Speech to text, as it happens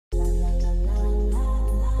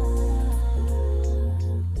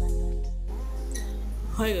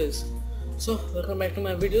Hi guys, so welcome back to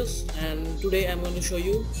my videos, and today I'm going to show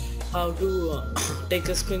you how to take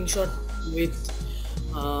a screenshot with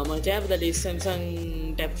my tab, that is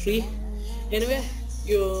Samsung Tab 3. Anyway,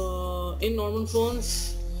 you in normal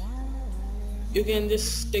phones you can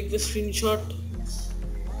just take the screenshot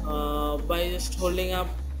by just holding up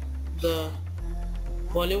the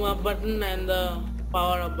volume up button and the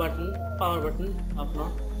power button up,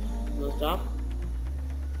 not top.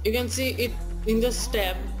 You can see it in the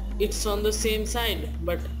tab, it's on the same side,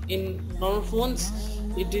 but in normal phones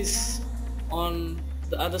it is on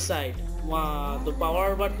the other side. The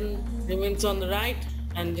power button remains on the right,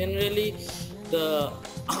 and generally the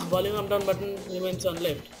volume up down button remains on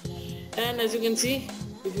left. And as you can see,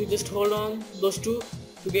 if you just hold on those two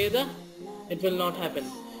together, it will not happen.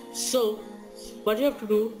 So what you have to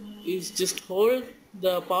do is just hold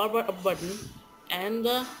the power up button and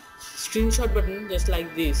the screenshot button just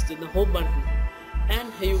like this, the home button,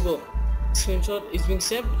 and here you go. Screenshot is being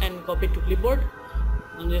saved and copied to clipboard.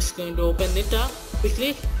 I'm just going to open it up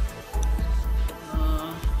quickly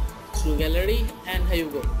through gallery, and here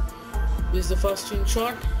you go. This is the first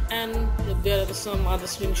screenshot, and there are some other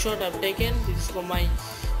screenshot I've taken. This is for my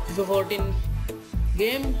FIFA 14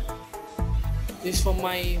 game. This is for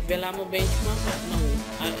my Velamo benchmark.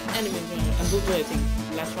 Anyway, I think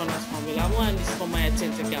last one was from Velamo, and this is for my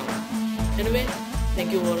AdSense account. Anyway,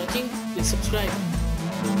 thank you for watching. Please subscribe.